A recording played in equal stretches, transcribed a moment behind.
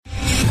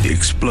the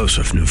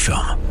explosive new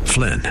film,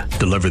 Flynn,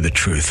 Deliver the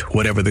Truth,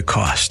 Whatever the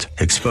Cost,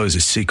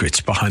 exposes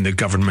secrets behind the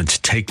government's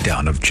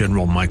takedown of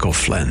General Michael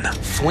Flynn.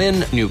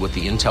 Flynn knew what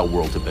the intel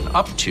world had been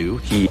up to.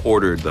 He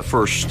ordered the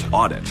first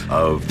audit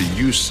of the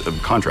use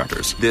of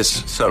contractors.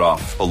 This set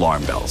off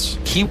alarm bells.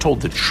 He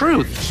told the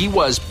truth. He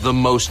was the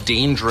most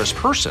dangerous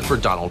person for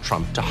Donald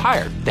Trump to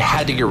hire. They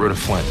had to get rid of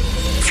Flynn.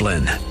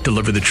 Flynn,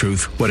 Deliver the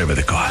Truth, Whatever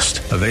the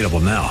Cost. Available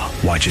now.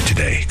 Watch it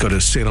today. Go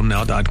to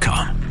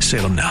salemnow.com.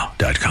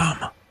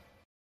 salemnow.com.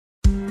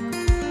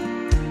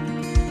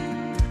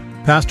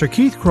 Pastor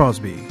Keith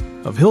Crosby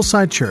of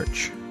Hillside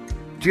Church.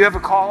 Do you have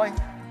a calling?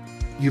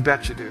 You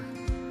bet you do.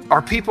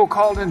 Are people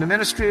called into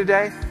ministry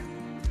today?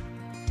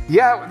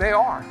 Yeah, they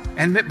are.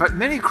 But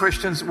many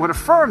Christians would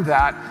affirm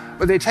that,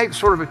 but they take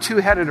sort of a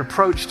two-headed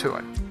approach to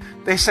it.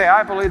 They say,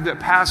 I believe that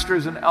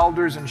pastors and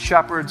elders and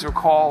shepherds are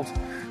called,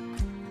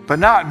 but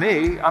not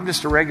me. I'm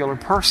just a regular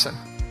person.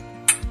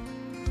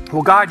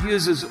 Well, God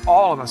uses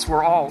all of us.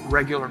 We're all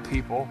regular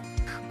people.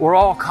 We're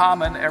all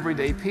common,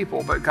 everyday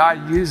people, but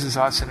God uses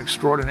us in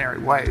extraordinary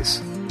ways.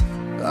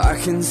 I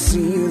can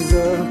see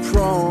the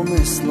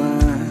promised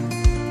land,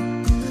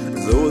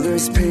 though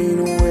there's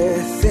pain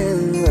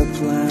within the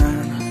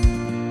plan.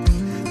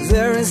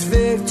 There is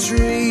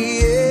victory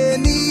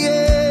in the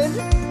end.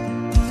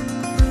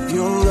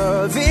 Your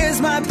love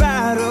is my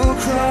battle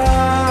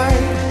cry,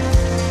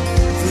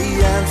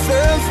 the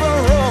answer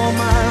for all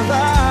my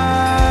life.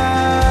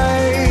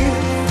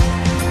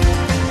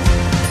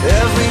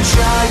 Every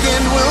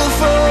giant will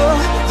fall,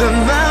 the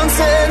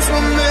mountains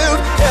will move,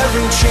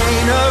 every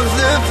chain of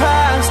the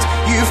past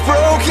you've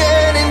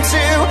broken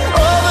into.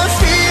 All the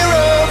fear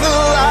of the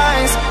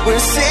lies,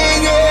 we're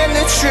singing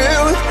the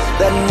truth,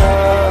 that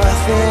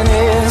nothing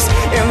is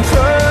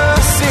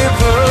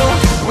impossible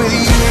with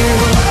you.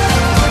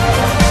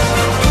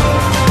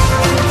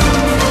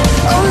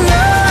 Oh,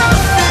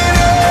 nothing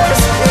is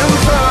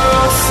impossible.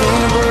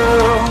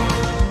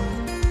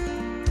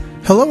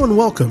 Hello and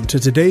welcome to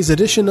today's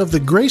edition of the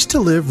Grace to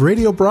Live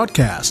radio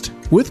broadcast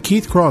with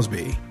Keith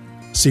Crosby,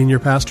 Senior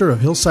Pastor of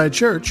Hillside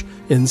Church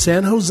in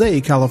San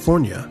Jose,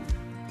 California.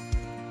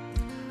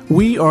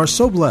 We are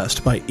so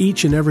blessed by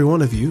each and every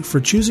one of you for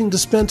choosing to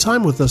spend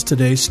time with us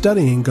today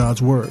studying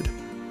God's Word.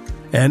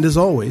 And as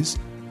always,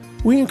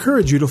 we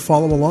encourage you to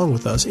follow along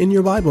with us in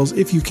your Bibles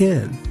if you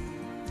can.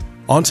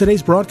 On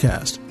today's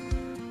broadcast,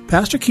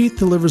 Pastor Keith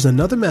delivers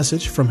another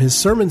message from his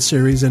sermon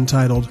series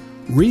entitled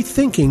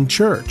Rethinking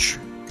Church.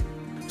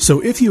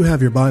 So if you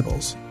have your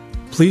Bibles,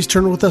 please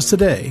turn with us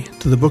today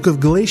to the book of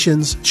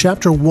Galatians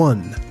chapter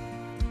 1.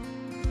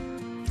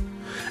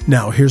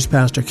 Now here's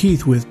Pastor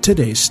Keith with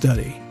today's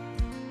study.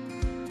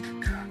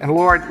 And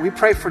Lord, we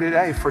pray for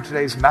today, for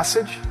today's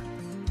message,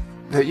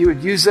 that you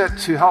would use it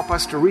to help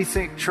us to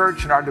rethink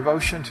church and our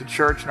devotion to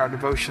church and our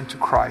devotion to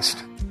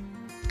Christ.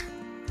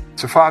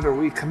 So Father,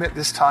 we commit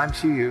this time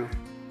to you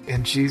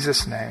in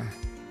Jesus' name.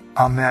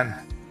 Amen.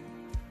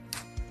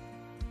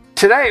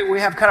 Today we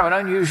have kind of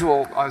an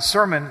unusual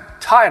sermon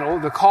title,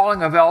 The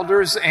Calling of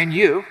Elders and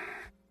You.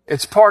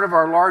 It's part of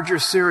our larger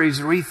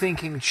series,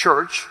 Rethinking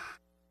Church,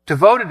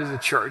 devoted to the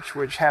church,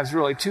 which has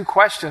really two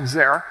questions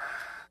there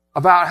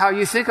about how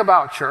you think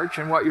about church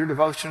and what your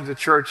devotion to the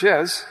church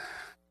is.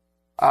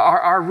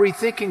 Our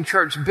Rethinking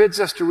Church bids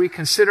us to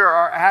reconsider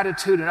our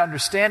attitude and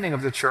understanding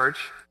of the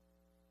church.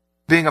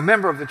 Being a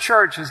member of the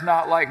church is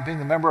not like being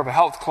a member of a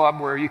health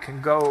club where you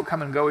can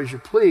come and go as you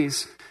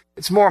please.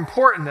 It's more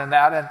important than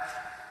that. And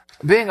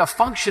being a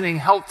functioning,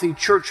 healthy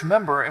church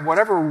member in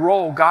whatever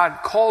role God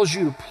calls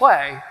you to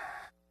play,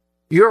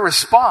 your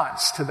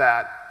response to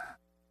that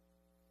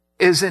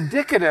is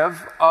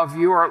indicative of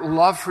your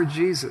love for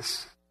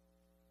Jesus.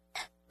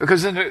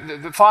 Because in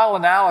the final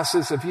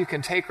analysis, if you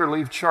can take or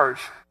leave church,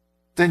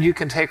 then you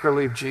can take or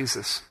leave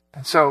Jesus.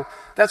 And so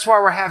that's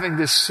why we're having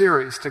this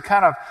series, to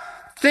kind of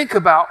think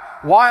about,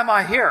 why am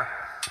I here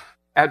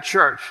at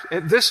church,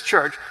 at this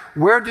church?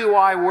 Where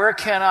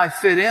can I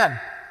fit in?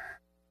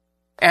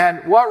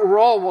 And what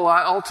role will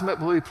I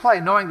ultimately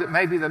play, knowing that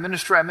maybe the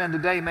ministry I'm in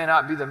today may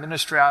not be the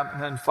ministry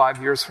I'm in 5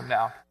 years from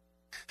now.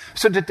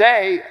 So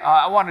today,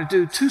 I want to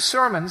do 2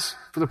 sermons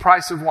for the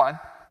price of one.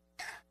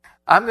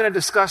 I'm going to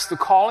discuss the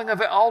calling of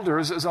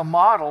elders as a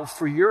model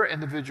for your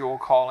individual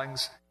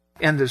callings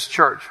in this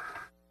church.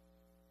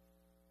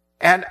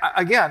 And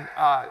again,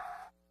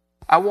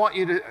 I want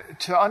you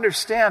to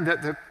understand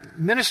that the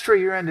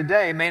ministry you're in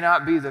today may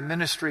not be the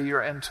ministry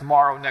you're in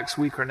tomorrow, next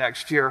week, or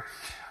next year.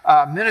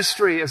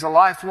 Ministry is a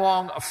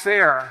lifelong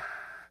affair.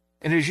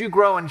 And as you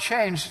grow and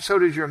change, so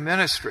does your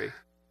ministry.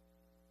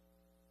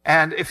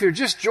 And if you're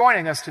just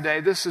joining us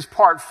today, this is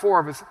part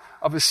 4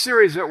 of a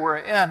series that we're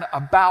in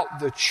about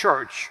the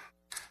church.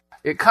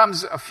 It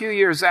comes a few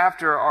years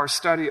after our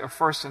study of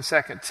 1st and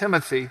 2nd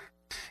Timothy.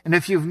 And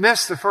if you've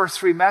missed the first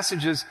 3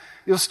 messages,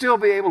 you'll still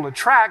be able to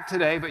track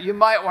today, but you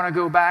might want to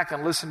go back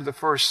and listen to the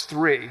first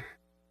 3.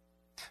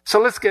 So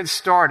let's get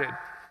started.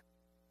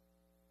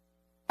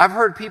 I've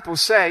heard people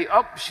say,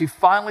 oh, she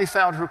finally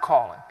found her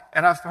calling.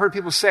 And I've heard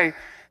people say,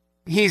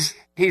 he's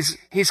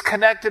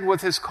connected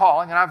with his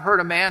calling. And I've heard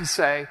a man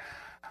say,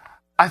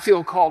 I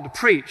feel called to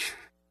preach.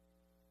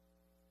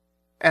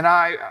 And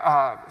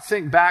I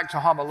think back to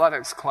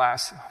homiletics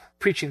class,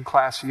 preaching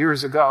class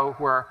years ago,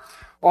 where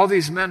all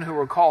these men who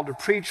were called to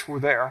preach were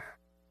there,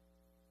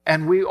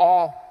 and we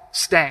all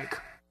stank.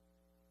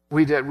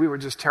 We did. We were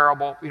just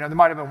terrible. There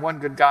might have been one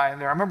good guy in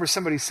there. I remember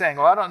somebody saying,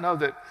 I don't know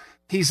that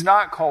he's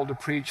not called to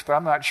preach, but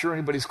I'm not sure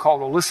anybody's called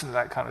to listen to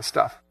that kind of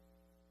stuff.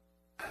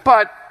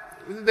 But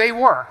they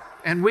were,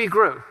 and we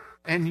grew,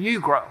 and you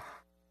grow.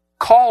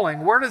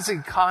 Calling, where does the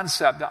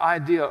concept, the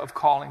idea of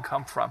calling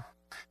come from?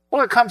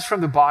 Well, it comes from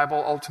the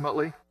Bible,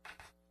 ultimately.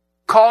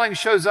 Calling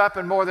shows up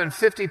in more than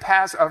 40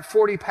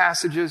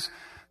 passages,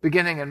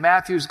 beginning in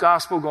Matthew's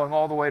Gospel, going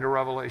all the way to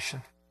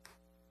Revelation.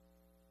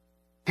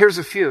 Here's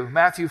a few.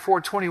 Matthew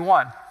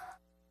 4:21,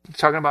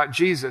 talking about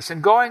Jesus.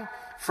 And going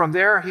from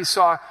there, he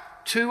saw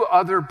two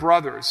other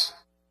brothers,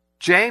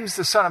 James,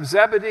 the son of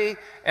Zebedee,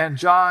 and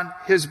John,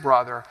 his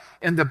brother,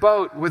 in the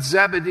boat with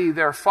Zebedee,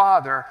 their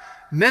father,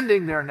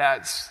 mending their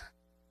nets,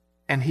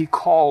 and he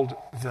called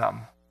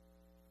them.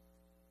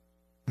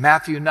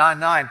 Matthew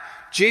 9:9.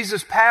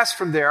 Jesus passed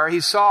from there.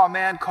 He saw a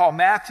man called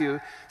Matthew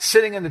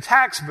sitting in the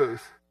tax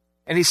booth,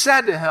 and he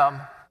said to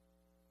him,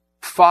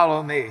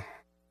 "Follow me."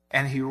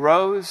 And he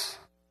rose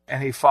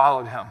and he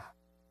followed him.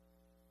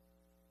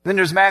 Then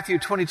there's Matthew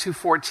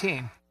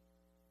 22:14.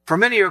 For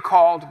many are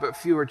called, but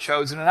few are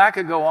chosen. And I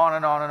could go on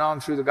and on and on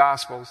through the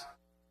Gospels.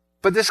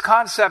 But this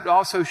concept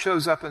also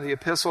shows up in the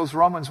epistles.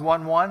 Romans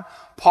 1:1.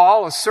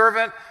 Paul, a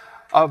servant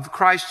of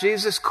Christ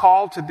Jesus,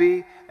 called to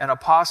be an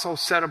apostle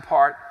set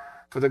apart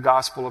for the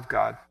gospel of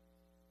God.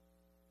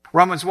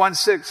 Romans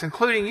 1:6.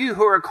 Including you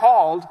who are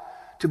called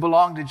to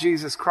belong to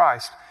Jesus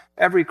Christ.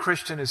 Every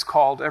Christian is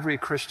called. Every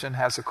Christian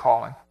has a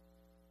calling.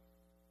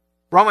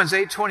 Romans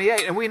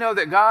 8:28. And we know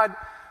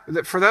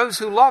that for those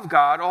who love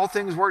God, all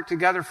things work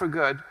together for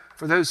good,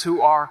 for those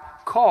who are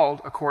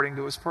called according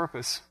to his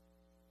purpose.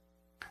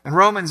 In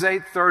Romans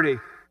 8:30,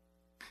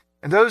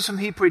 and those whom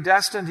he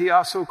predestined, he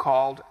also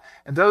called,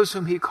 and those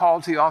whom he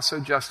called, he also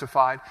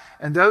justified,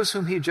 and those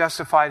whom he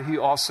justified, he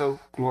also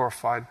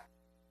glorified.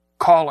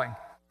 Calling.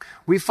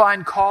 We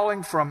find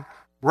calling from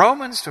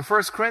Romans to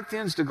 1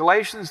 Corinthians to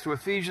Galatians to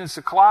Ephesians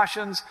to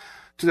Colossians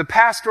to the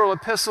pastoral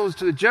epistles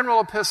to the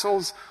general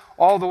epistles,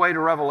 all the way to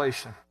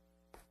Revelation.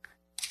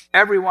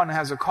 Everyone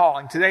has a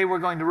calling. Today we're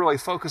going to really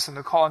focus on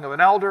the calling of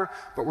an elder,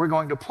 but we're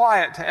going to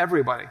apply it to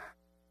everybody.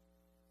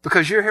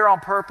 Because you're here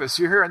on purpose.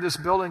 You're here in this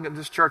building, in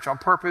this church on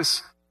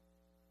purpose.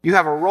 You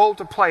have a role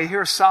to play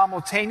here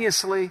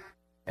simultaneously,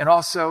 and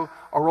also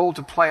a role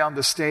to play on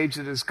the stage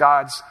that is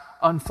God's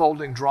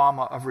unfolding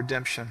drama of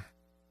redemption.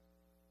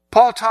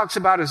 Paul talks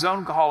about his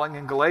own calling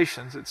in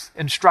Galatians. It's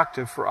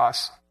instructive for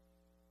us.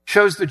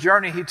 Shows the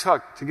journey he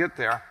took to get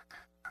there.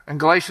 In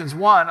Galatians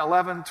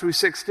 1:11 through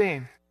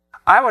 16.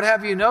 I would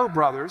have you know,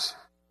 brothers,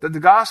 that the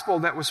gospel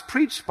that was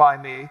preached by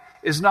me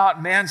is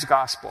not man's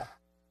gospel.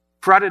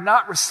 For I did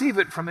not receive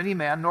it from any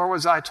man, nor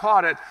was I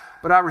taught it,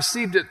 but I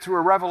received it through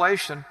a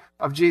revelation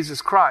of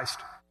Jesus Christ.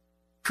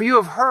 For you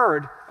have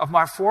heard of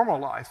my former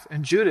life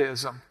in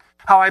Judaism,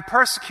 how I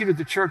persecuted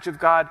the church of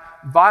God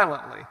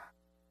violently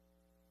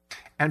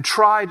and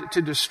tried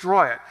to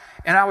destroy it.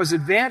 And I was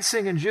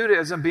advancing in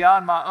Judaism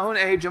beyond my own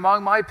age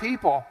among my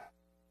people.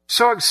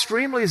 So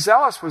extremely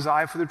zealous was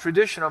I for the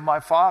tradition of my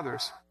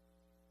fathers.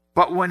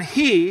 But when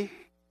he,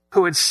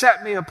 who had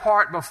set me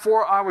apart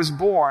before I was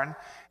born,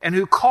 and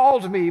who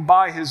called me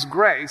by his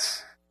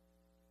grace,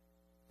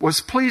 was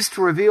pleased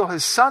to reveal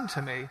his Son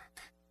to me,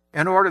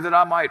 in order that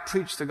I might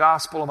preach the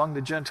gospel among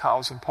the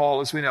Gentiles. And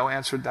Paul, as we know,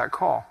 answered that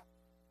call.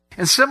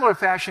 In similar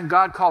fashion,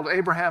 God called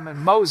Abraham and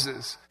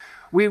Moses.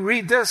 We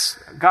read this,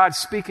 God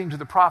speaking to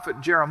the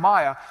prophet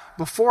Jeremiah,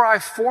 before I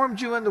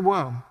formed you in the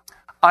womb,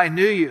 I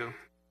knew you.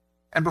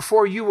 And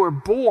before you were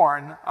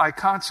born, I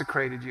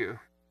consecrated you.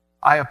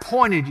 I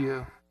appointed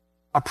you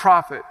a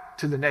prophet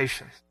to the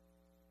nations.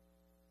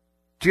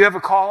 Do you have a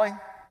calling?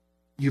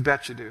 You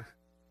bet you do.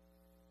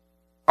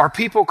 Are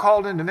people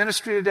called into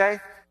ministry today?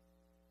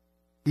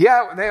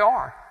 Yeah, they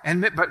are.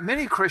 But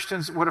many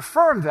Christians would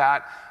affirm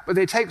that, but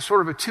they take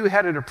sort of a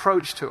two-headed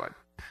approach to it.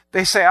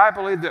 They say, I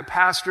believe that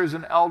pastors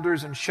and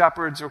elders and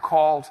shepherds are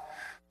called,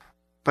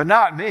 but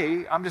not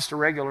me. I'm just a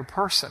regular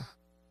person.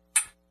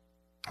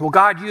 Well,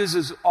 God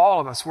uses all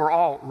of us. We're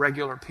all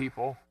regular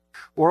people.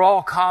 We're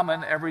all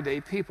common,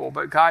 everyday people,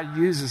 but God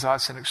uses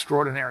us in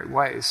extraordinary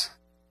ways.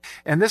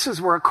 And this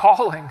is where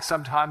calling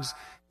sometimes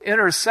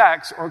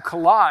intersects or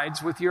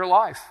collides with your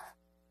life,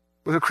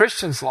 with a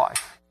Christian's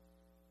life.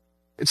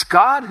 It's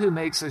God who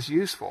makes us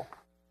useful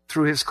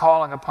through his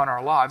calling upon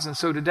our lives. And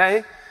so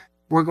today,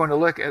 we're going to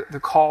look at the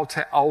call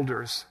to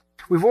elders.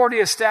 We've already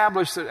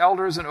established that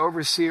elders and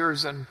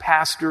overseers and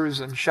pastors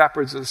and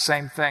shepherds are the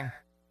same thing.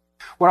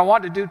 What I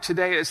want to do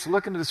today is to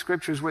look into the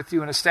scriptures with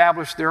you and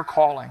establish their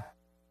calling.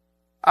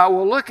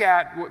 We'll look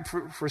at,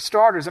 for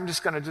starters, I'm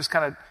just going to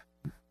kind of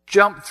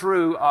jump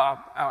through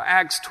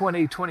Acts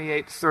 20,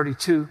 28,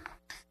 32.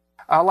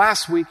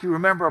 Last week, you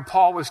remember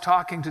Paul was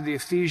talking to the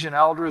Ephesian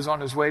elders on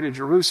his way to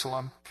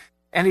Jerusalem.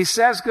 And he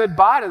says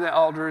goodbye to the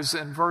elders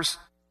in verse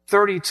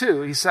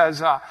 32. He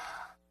says,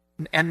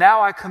 And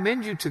now I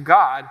commend you to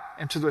God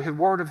and to the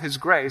word of his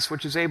grace,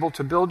 which is able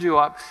to build you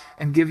up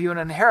and give you an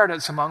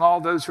inheritance among all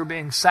those who are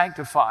being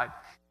sanctified.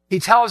 He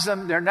tells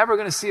them they're never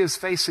going to see his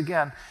face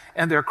again,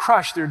 and they're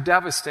crushed, they're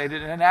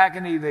devastated, and in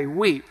agony they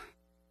weep.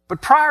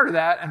 But prior to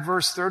that, in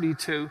verse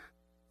 32,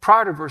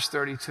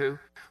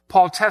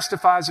 Paul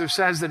testifies or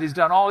says that he's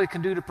done all he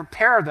can do to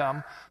prepare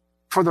them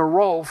for the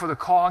role, for the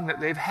calling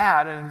that they've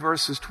had, and in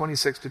verses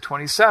 26 to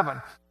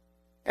 27.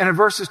 And in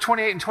verses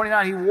 28 and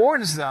 29, he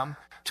warns them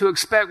to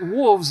expect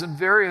wolves in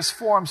various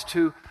forms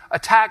to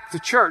attack the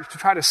church, to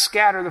try to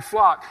scatter the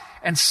flock,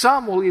 and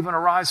some will even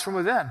arise from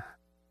within.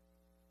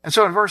 And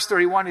so in verse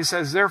 31, he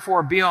says,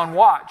 therefore be on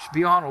watch,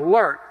 be on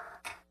alert.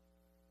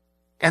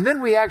 And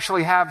then we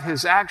actually have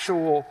his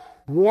actual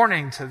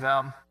warning to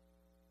them,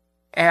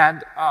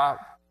 and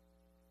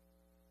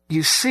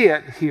you see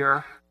it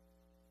here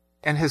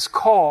in his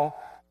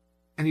call,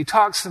 and he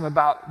talks to them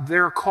about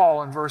their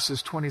call in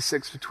verses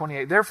 26 to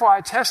 28. Therefore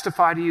I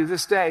testify to you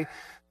this day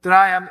that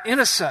I am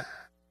innocent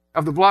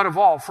of the blood of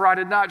all, for I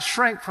did not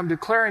shrink from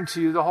declaring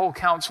to you the whole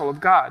counsel of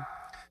God.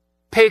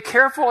 Pay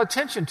careful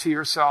attention to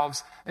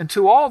yourselves and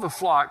to all the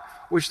flock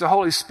which the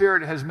Holy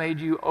Spirit has made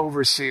you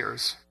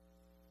overseers.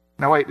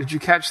 Now wait, did you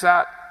catch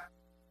that?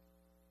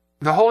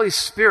 The Holy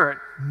Spirit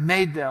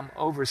made them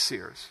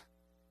overseers.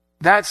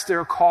 That's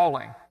their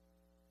calling.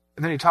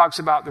 And then he talks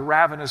about the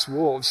ravenous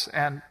wolves.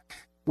 And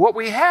what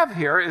we have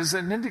here is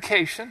an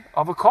indication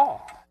of a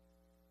call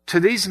to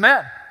these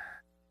men.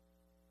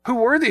 Who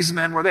were these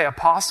men? Were they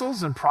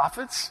apostles and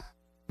prophets?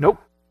 Nope.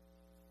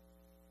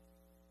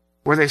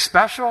 Were they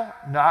special?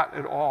 Not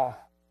at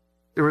all.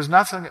 There was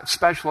nothing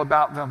special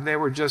about them. They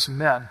were just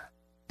men.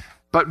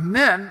 But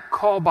men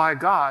called by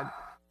God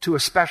to a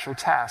special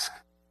task.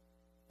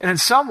 And in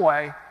some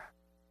way,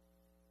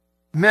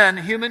 men,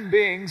 human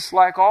beings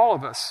like all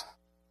of us,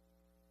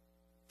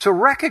 to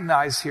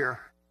recognize here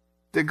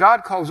that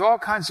God calls all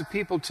kinds of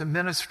people to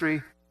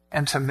ministry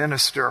and to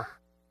minister.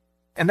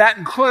 And that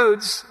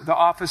includes the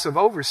office of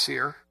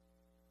overseer,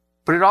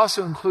 but it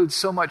also includes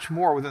so much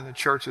more within the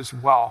church as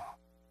well.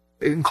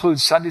 It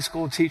includes Sunday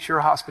school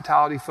teacher,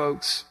 hospitality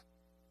folks,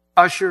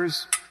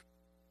 ushers,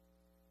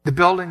 the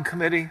building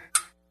committee,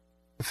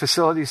 the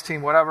facilities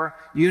team, whatever,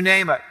 you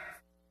name it.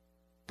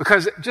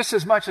 Because just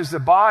as much as the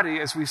body,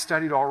 as we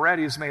studied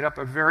already, is made up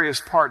of various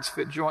parts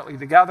fit jointly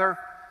together,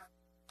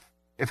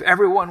 if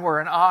everyone were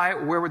an eye,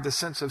 where would the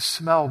sense of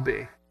smell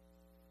be?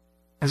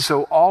 And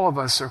so all of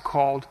us are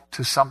called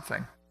to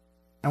something.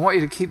 I want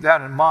you to keep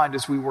that in mind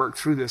as we work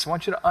through this. I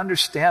want you to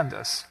understand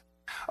this.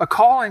 A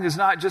calling is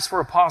not just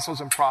for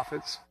apostles and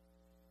prophets.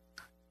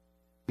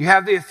 You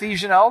have the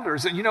Ephesian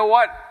elders, and you know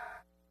what?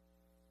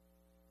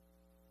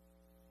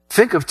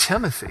 Think of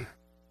Timothy.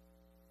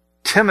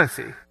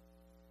 Timothy.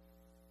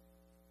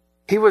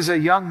 He was a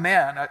young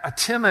man, a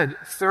timid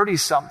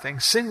 30-something,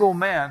 single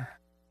man,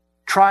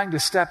 trying to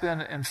step in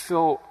and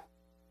fill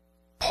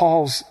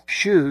Paul's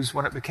shoes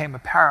when it became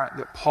apparent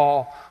that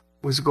Paul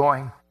was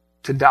going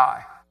to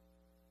die.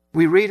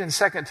 We read in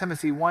 2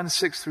 Timothy 1,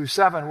 6 through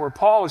 7, where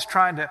Paul is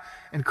trying to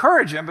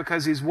encourage him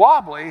because he's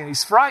wobbly and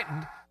he's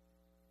frightened.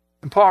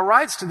 And Paul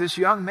writes to this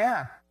young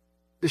man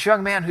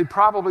who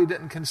probably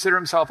didn't consider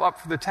himself up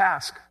for the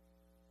task.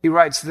 He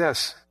writes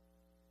this,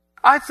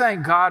 I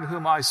thank God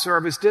whom I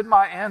serve as did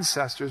my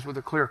ancestors with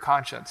a clear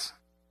conscience,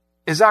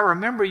 as I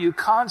remember you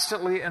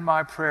constantly in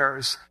my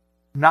prayers,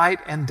 night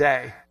and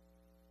day.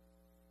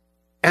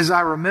 As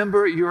I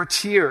remember your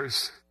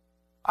tears,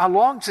 I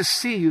long to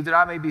see you that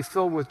I may be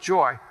filled with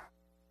joy.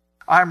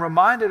 I am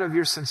reminded of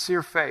your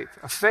sincere faith,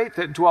 a faith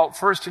that dwelt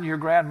first in your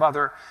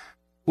grandmother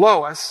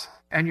Lois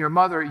and your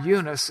mother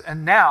Eunice,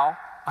 and now,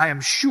 I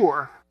am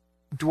sure,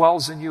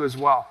 dwells in you as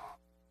well.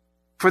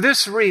 For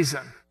this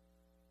reason,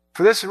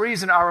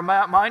 I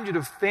remind you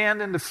to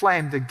fan into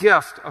flame the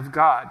gift of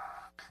God,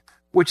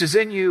 which is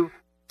in you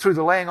through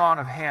the laying on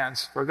of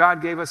hands. For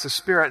God gave us a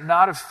spirit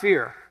not of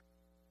fear,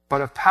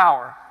 but of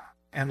power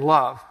and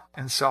love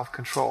and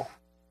self-control.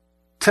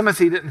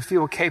 Timothy didn't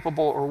feel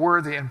capable or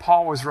worthy, and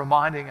Paul was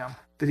reminding him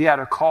that he had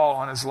a call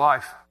on his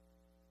life.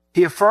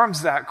 He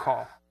affirms that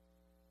call.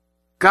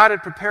 God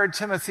had prepared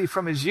Timothy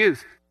from his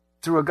youth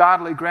through a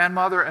godly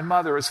grandmother and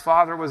mother. His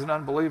father was an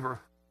unbeliever.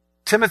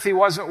 Timothy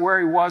wasn't where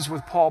he was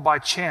with Paul by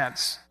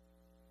chance.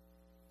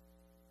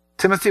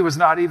 Timothy was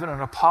not even an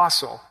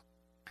apostle.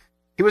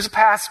 He was a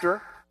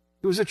pastor.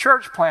 He was a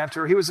church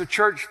planter. He was a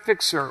church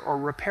fixer or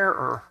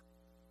repairer.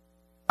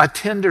 A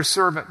tender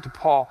servant to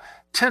Paul.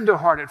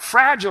 Tender-hearted,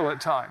 fragile at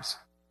times.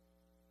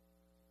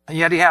 And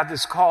yet he had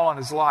this call on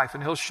his life,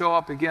 and he'll show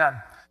up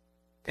again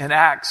in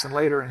Acts and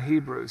later in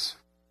Hebrews.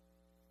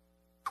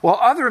 While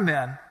other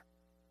men,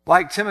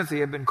 like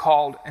Timothy, have been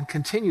called and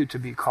continue to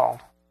be called.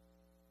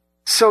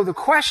 So the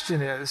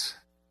question is,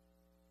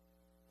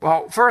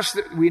 well, first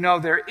we know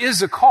there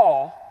is a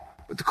call,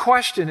 but the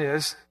question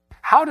is,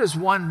 how does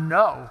one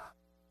know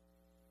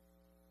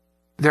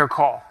their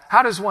call?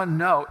 How does one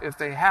know if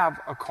they have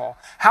a call?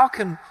 How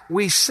can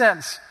we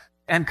sense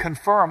and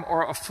confirm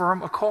or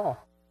affirm a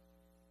call?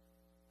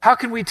 How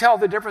can we tell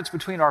the difference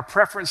between our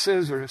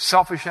preferences or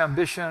selfish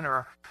ambition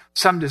or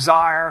some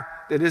desire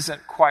that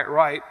isn't quite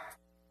right.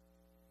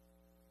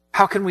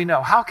 How can we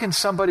know? How can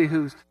somebody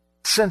who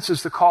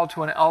senses the call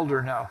to an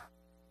elder know?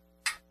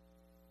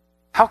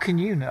 How can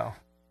you know?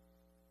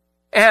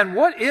 And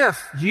what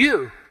if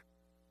you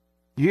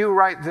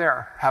right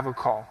there have a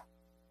call?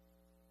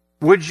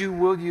 Will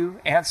you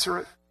answer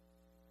it?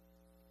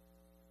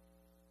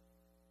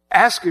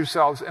 Ask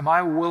yourselves, am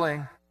I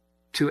willing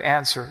to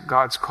answer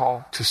God's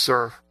call to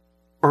serve?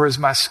 Or is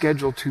my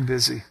schedule too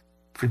busy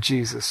for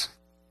Jesus?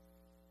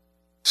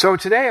 So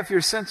today, if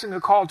you're sensing a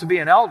call to be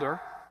an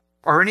elder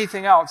or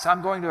anything else,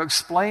 I'm going to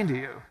explain to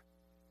you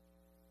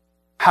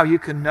how you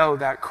can know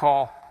that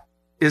call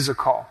is a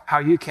call, how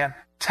you can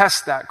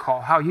test that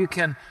call, how you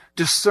can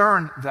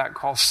discern that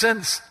call,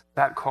 sense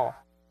that call.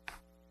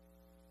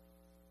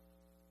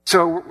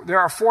 So there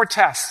are 4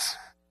 tests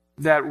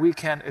that we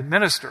can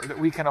administer, that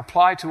we can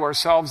apply to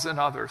ourselves and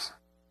others.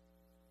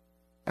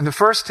 And the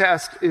first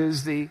test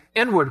is the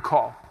inward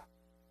call.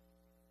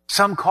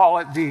 Some call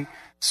it the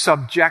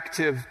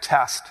subjective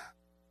test.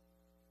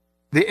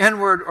 The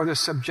inward or the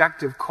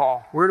subjective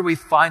call. Where do we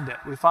find it?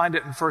 We find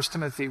it in 1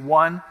 Timothy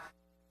 1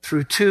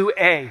 through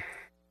 2a.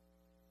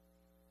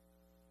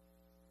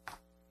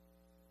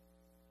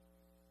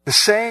 The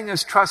saying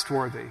is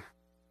trustworthy.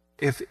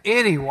 If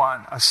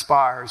anyone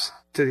aspires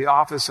to the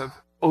office of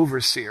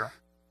overseer,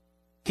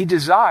 he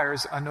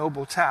desires a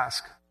noble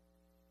task.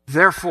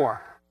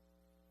 Therefore,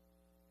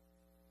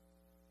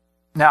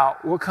 now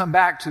we'll come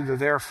back to the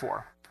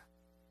therefore.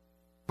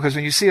 Because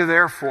when you see a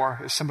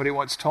therefore, as somebody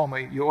once told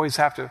me, you always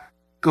have to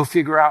go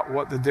figure out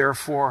what the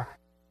therefore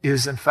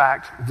is in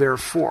fact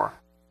therefore.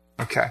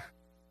 Okay.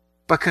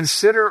 But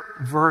consider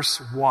verse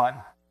 1.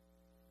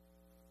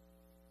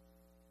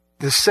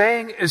 The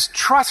saying is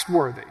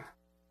trustworthy,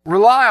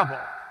 reliable.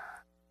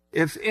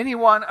 If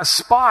anyone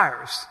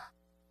aspires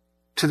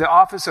to the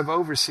office of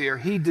overseer,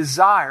 he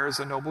desires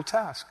a noble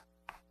task.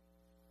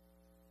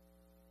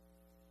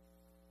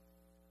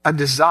 A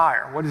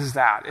desire, what is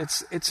that?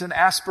 It's an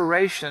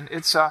aspiration.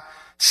 It's a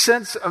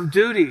sense of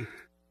duty,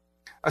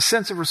 a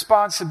sense of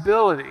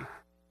responsibility.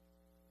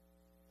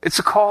 It's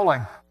a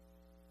calling.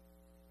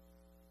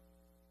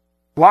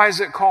 Why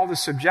is it called a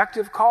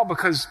subjective call?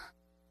 Because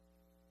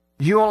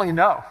you only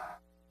know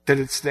that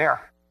it's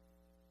there.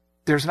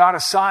 There's not a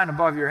sign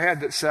above your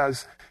head that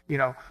says,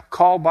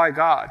 called by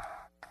God.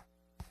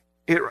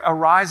 It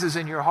arises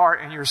in your heart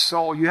and your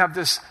soul. You have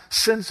this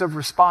sense of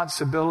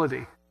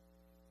responsibility.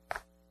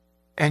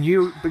 And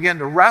you begin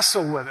to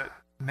wrestle with it.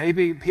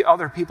 Maybe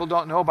other people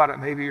don't know about it.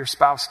 Maybe your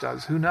spouse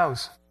does. Who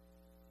knows?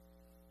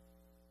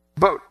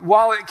 But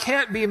while it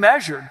can't be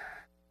measured,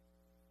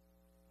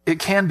 it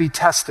can be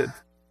tested.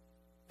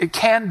 It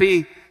can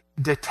be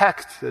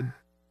detected.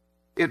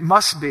 It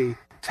must be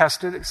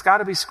tested. It's got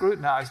to be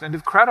scrutinized. And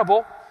if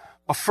credible,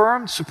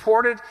 affirmed,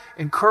 supported,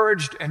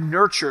 encouraged, and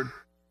nurtured.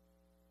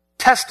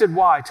 Tested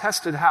why?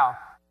 Tested how?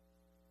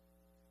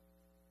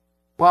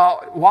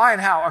 Well, why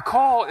and how? A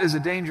call is a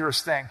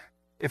dangerous thing.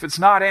 If it's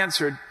not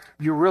answered,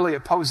 you're really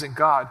opposing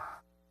God.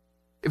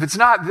 If it's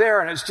not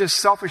there and it's just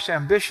selfish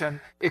ambition,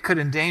 it could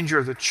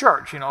endanger the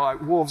church,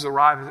 like wolves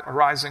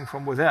arising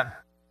from within.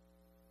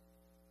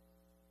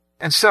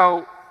 And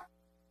so,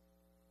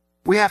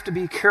 we have to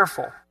be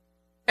careful.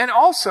 And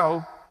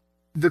also,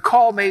 the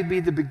call may be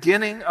the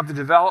beginning of the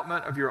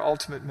development of your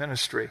ultimate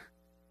ministry.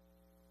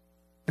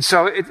 And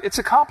so, it's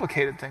a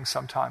complicated thing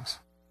sometimes.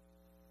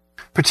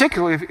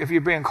 Particularly if you're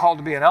being called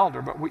to be an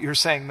elder, but what you're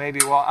saying maybe,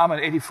 well, I'm an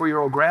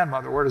 84-year-old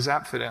grandmother. Where does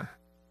that fit in?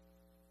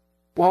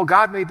 Well,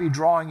 God may be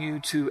drawing you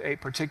to a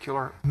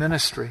particular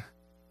ministry.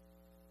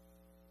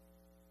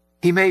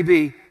 He may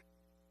be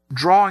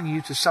drawing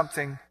you to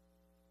something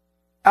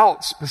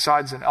else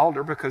besides an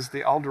elder, because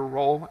the elder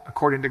role,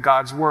 according to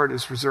God's word,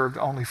 is reserved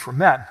only for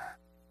men.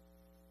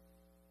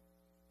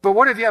 But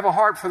what if you have a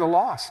heart for the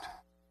lost?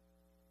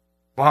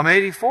 Well, I'm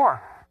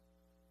 84.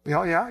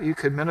 Well, yeah, you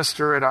could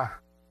minister at a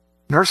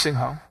nursing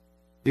home.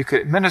 You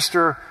could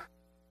minister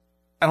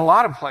in a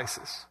lot of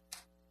places.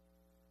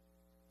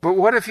 But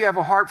what if you have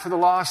a heart for the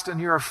lost and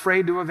you're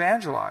afraid to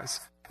evangelize?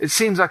 It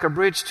seems like a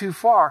bridge too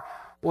far.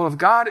 Well, if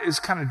God is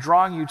kind of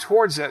drawing you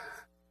towards it,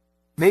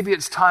 maybe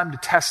it's time to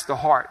test the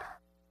heart.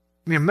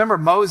 Remember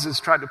Moses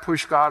tried to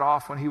push God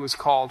off when he was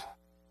called.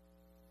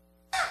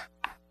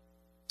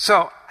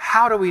 So,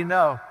 how do we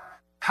know?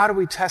 How do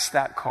we test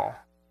that call?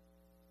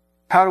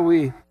 How do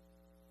we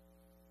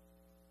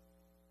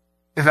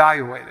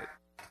evaluate it?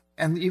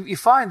 And you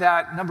find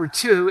that, number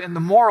 2, in the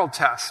moral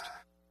test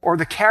or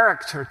the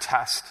character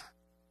test.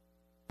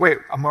 Wait,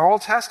 a moral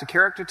test, a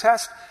character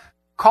test?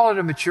 Call it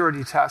a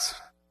maturity test.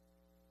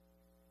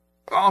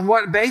 On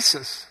what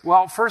basis?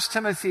 Well, 1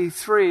 Timothy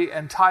 3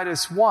 and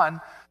Titus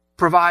 1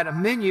 provide a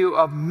menu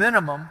of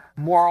minimum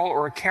moral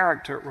or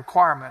character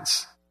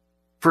requirements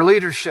for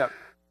leadership.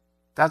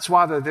 That's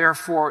why the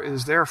therefore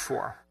is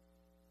therefore.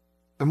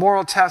 The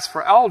moral test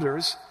for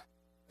elders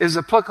is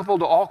applicable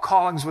to all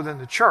callings within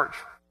the church.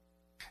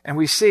 And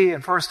we see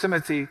in 1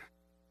 Timothy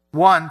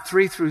 1,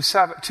 2 through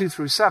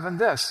 7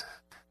 this.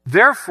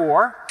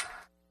 Therefore,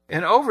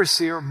 an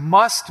overseer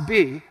must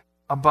be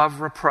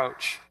above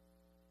reproach.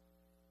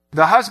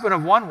 The husband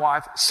of one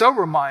wife,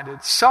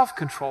 sober-minded,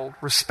 self-controlled,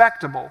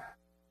 respectable,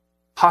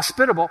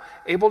 hospitable,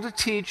 able to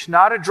teach,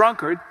 not a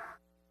drunkard,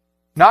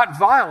 not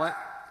violent,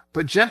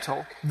 but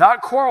gentle,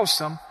 not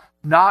quarrelsome,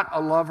 not a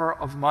lover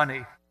of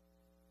money.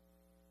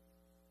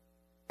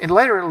 And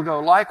later it'll go,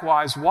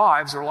 likewise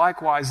wives, or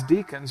likewise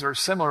deacons, or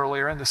similarly,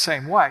 or in the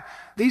same way.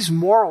 These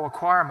moral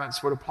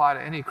requirements would apply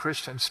to any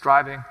Christian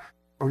striving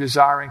or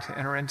desiring to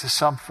enter into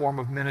some form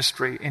of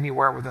ministry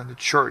anywhere within the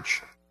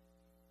church.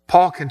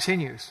 Paul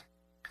continues,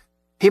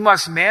 he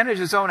must manage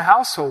his own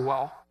household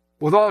well,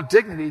 with all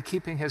dignity,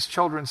 keeping his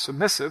children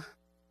submissive.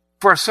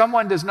 For if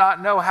someone does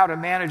not know how to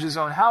manage his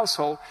own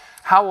household,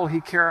 how will he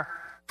care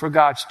for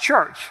God's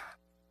church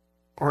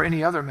or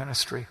any other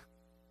ministry?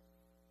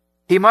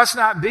 He must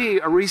not be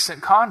a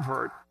recent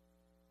convert,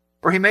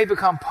 or he may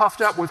become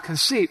puffed up with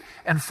conceit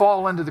and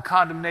fall into the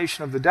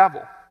condemnation of the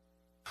devil.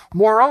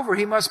 Moreover,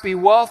 he must be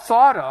well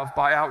thought of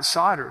by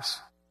outsiders.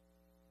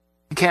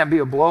 He can't be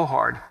a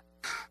blowhard,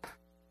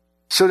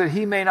 so that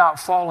he may not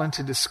fall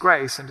into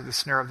disgrace, into the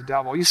snare of the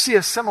devil. You see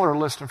a similar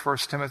list in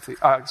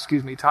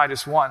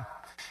Titus 1.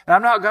 And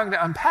I'm not going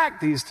to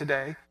unpack these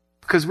today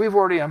because we've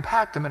already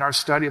unpacked them in our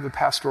study of the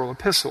pastoral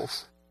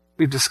epistles.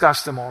 We've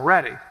discussed them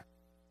already.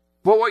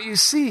 But what you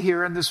see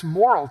here in this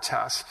moral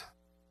test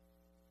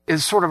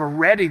is sort of a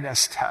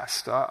readiness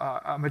test,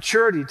 a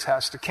maturity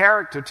test, a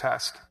character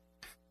test.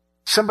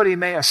 Somebody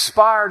may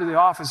aspire to the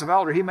office of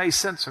elder. He may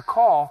sense a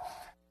call.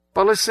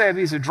 But let's say if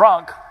he's a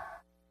drunk,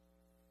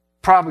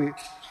 probably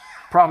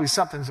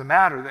something's the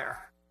matter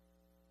there.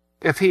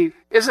 If he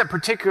isn't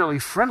particularly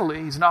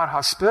friendly, he's not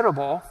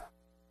hospitable,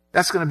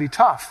 that's going to be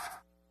tough.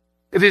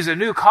 If he's a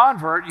new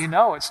convert, you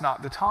know it's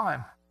not the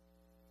time.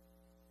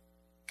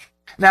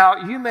 Now,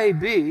 you may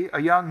be a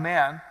young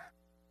man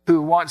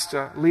who wants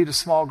to lead a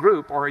small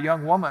group, or a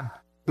young woman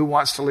who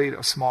wants to lead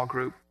a small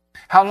group.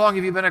 How long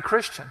have you been a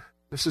Christian?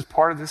 This is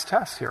part of this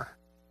test here.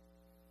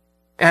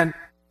 And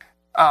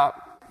a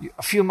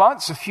few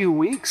months, a few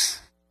weeks.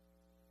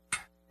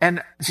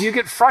 And so you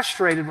get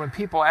frustrated when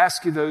people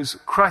ask you those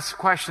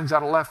questions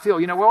out of left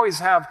field. You know, we always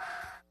have,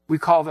 we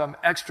call them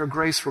extra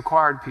grace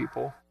required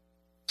people,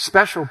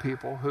 special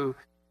people who,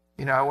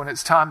 you know, when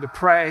it's time to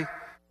pray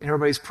and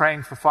everybody's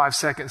praying for 5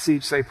 seconds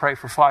each, they pray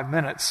for 5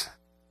 minutes.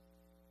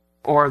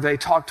 Or they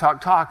talk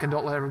and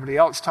don't let everybody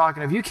else talk.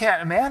 And if you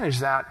can't manage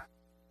that,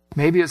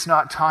 maybe it's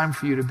not time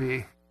for you to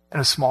be in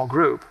a small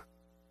group.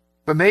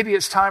 But maybe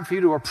it's time for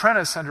you to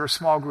apprentice under a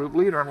small group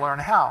leader and learn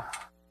how.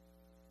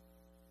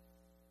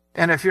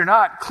 And if you're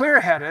not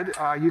clear-headed,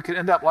 you can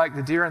end up like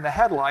the deer in the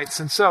headlights.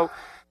 And so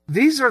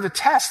these are the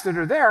tests that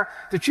are there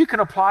that you can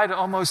apply to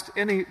almost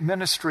any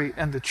ministry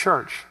in the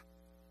church.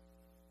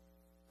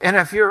 And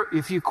if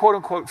you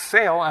quote-unquote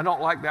fail, I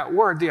don't like that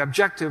word, the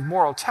objective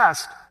moral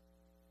test,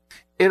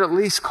 it at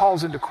least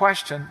calls into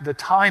question the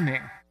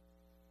timing.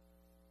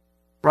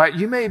 Right?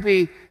 You may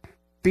be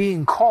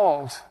being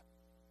called,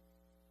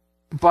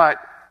 but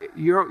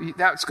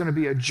that's going to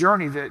be a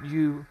journey that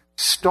you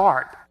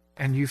start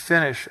and you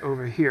finish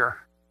over here,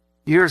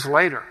 years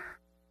later.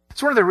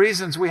 It's one of the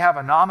reasons we have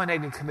a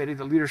nominating committee,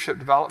 the leadership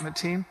development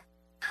team.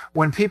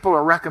 When people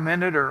are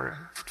recommended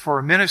or for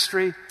a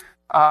ministry,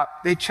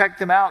 they check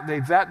them out, they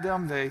vet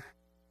them, they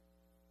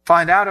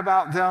find out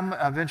about them.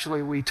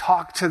 Eventually we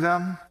talk to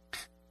them,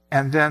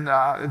 and then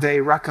they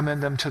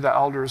recommend them to the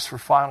elders for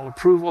final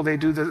approval. They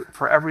do that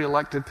for every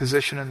elected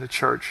position in the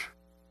church.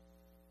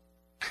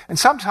 And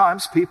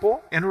sometimes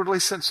people inwardly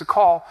sense a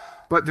call,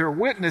 but their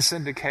witness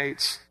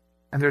indicates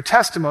and their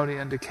testimony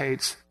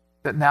indicates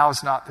that now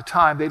is not the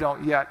time. They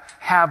don't yet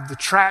have the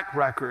track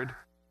record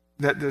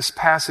that this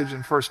passage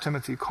in 1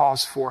 Timothy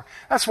calls for.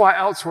 That's why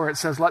elsewhere it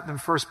says, let them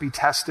first be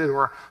tested,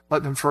 or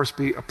let them first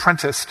be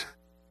apprenticed.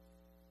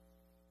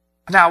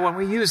 Now, when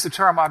we use the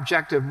term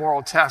objective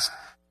moral test,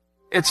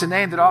 it's a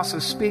name that also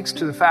speaks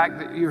to the fact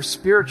that you're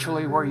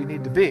spiritually where you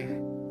need to be.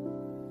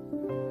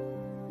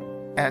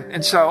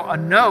 And so a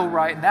no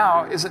right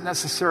now isn't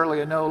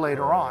necessarily a no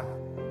later on.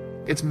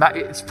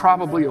 It's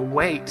probably a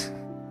wait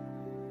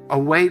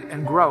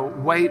and grow,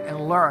 wait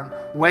and learn,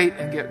 wait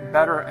and get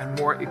better and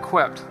more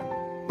equipped.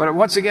 But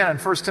once again, in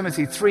 1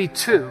 Timothy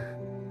 3:2,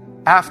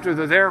 after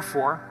the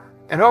therefore,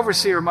 an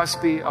overseer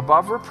must be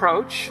above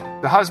reproach,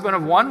 the husband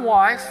of one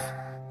wife,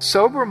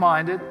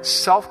 sober-minded,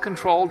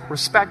 self-controlled,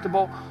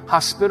 respectable,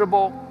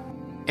 hospitable,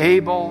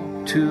 able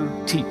to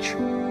teach.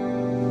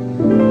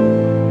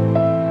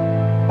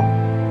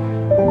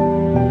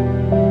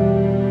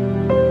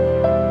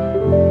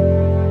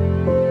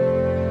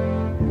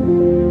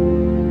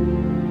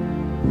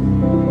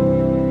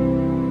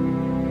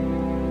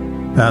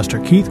 Pastor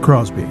Keith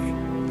Crosby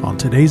on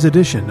today's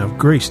edition of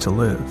Grace to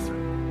Live.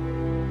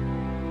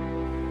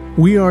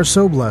 We are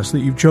so blessed that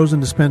you've chosen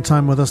to spend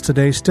time with us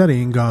today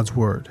studying God's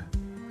Word.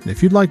 And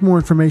if you'd like more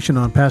information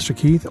on Pastor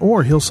Keith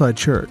or Hillside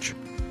Church,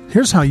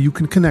 here's how you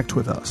can connect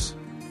with us.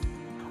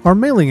 Our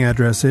mailing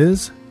address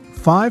is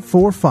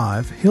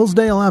 545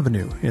 Hillsdale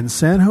Avenue in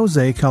San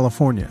Jose,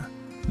 California,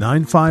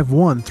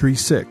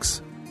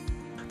 95136.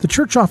 The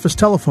church office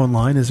telephone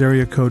line is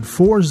area code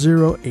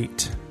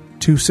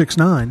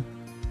 408-269-5600.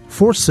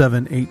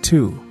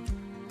 888-866-4782.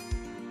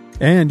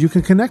 And you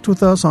can connect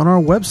with us on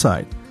our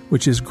website,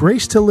 which is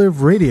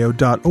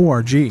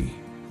gracetoliveradio.org.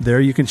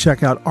 There you can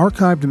check out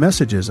archived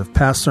messages of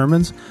past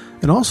sermons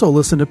and also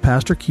listen to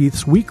Pastor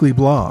Keith's weekly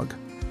blog.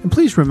 And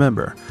please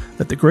remember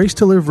that the Grace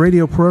to Live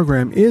radio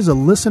program is a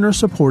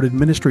listener-supported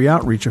ministry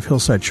outreach of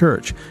Hillside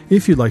Church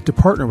if you'd like to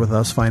partner with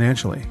us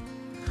financially.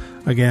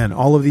 Again,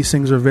 all of these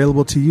things are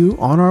available to you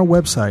on our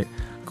website,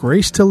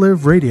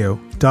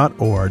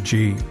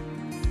 gracetoliveradio.org.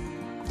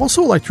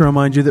 Also, I'd like to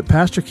remind you that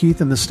Pastor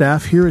Keith and the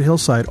staff here at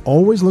Hillside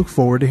always look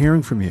forward to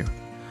hearing from you.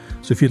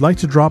 So if you'd like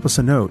to drop us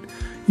a note,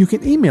 you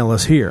can email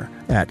us here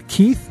at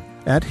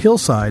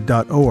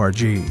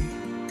keith@hillside.org.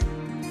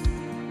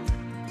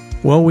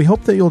 Well, we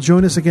hope that you'll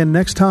join us again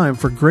next time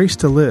for Grace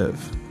to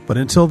Live. But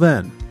until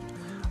then,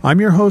 I'm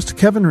your host,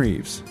 Kevin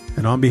Reeves,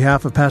 and on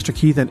behalf of Pastor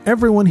Keith and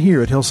everyone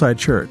here at Hillside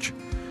Church,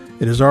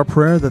 it is our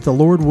prayer that the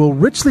Lord will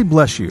richly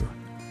bless you.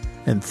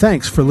 And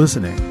thanks for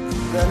listening.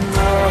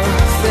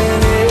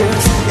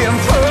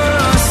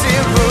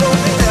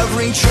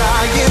 Every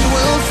giant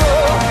will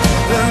fall,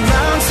 the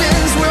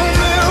mountains will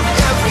move,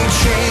 every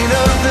chain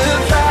of the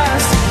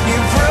past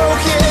you've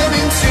broken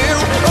into.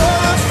 All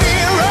the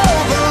fear,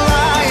 all the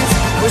lies,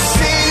 we're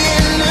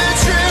seeing the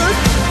truth,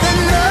 that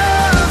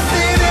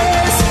nothing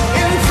is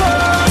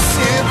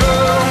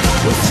impossible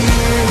with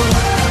you.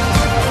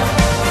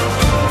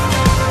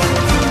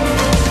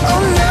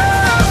 Oh,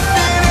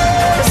 nothing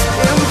is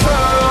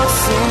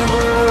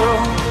impossible.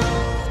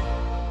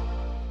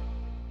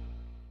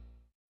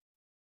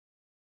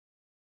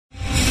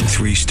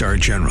 3-star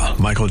General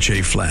Michael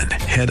J. Flynn,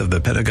 head of the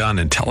Pentagon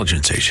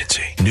Intelligence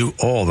Agency, knew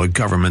all the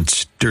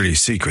government's dirty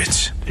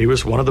secrets. He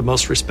was one of the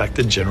most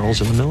respected generals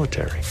in the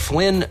military.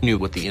 Flynn knew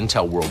what the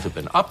intel world had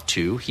been up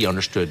to. He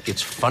understood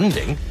its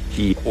funding.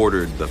 He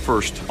ordered the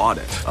first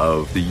audit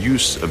of the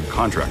use of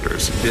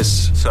contractors.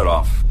 This set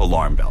off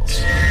alarm bells.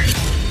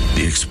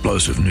 The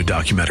explosive new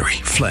documentary,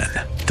 Flynn,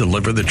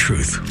 Deliver the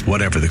Truth,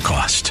 Whatever the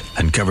Cost,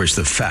 uncovers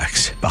the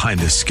facts behind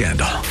this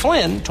scandal.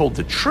 Flynn told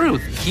the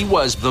truth. He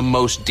was the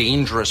most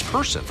dangerous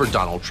person for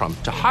Donald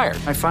Trump to hire.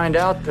 I find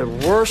out the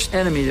worst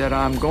enemy that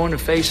I'm going to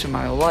face in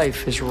my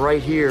life is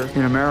right here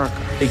in America.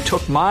 They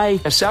took my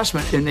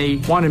assessment and they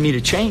wanted me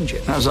to change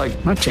it. And I was like,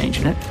 I'm not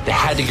changing it. They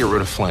had to get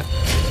rid of Flynn.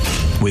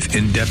 With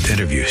in-depth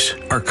interviews,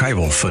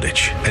 archival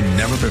footage, and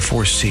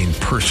never-before-seen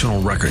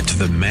personal records of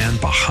the man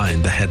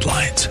behind the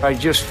headlines. I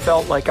just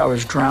felt like I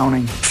was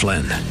drowning.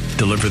 Flynn,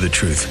 Deliver the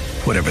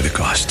Truth, Whatever the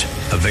Cost.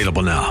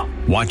 Available now.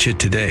 Watch it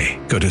today.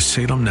 Go to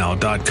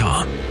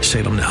salemnow.com.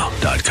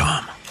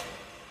 salemnow.com.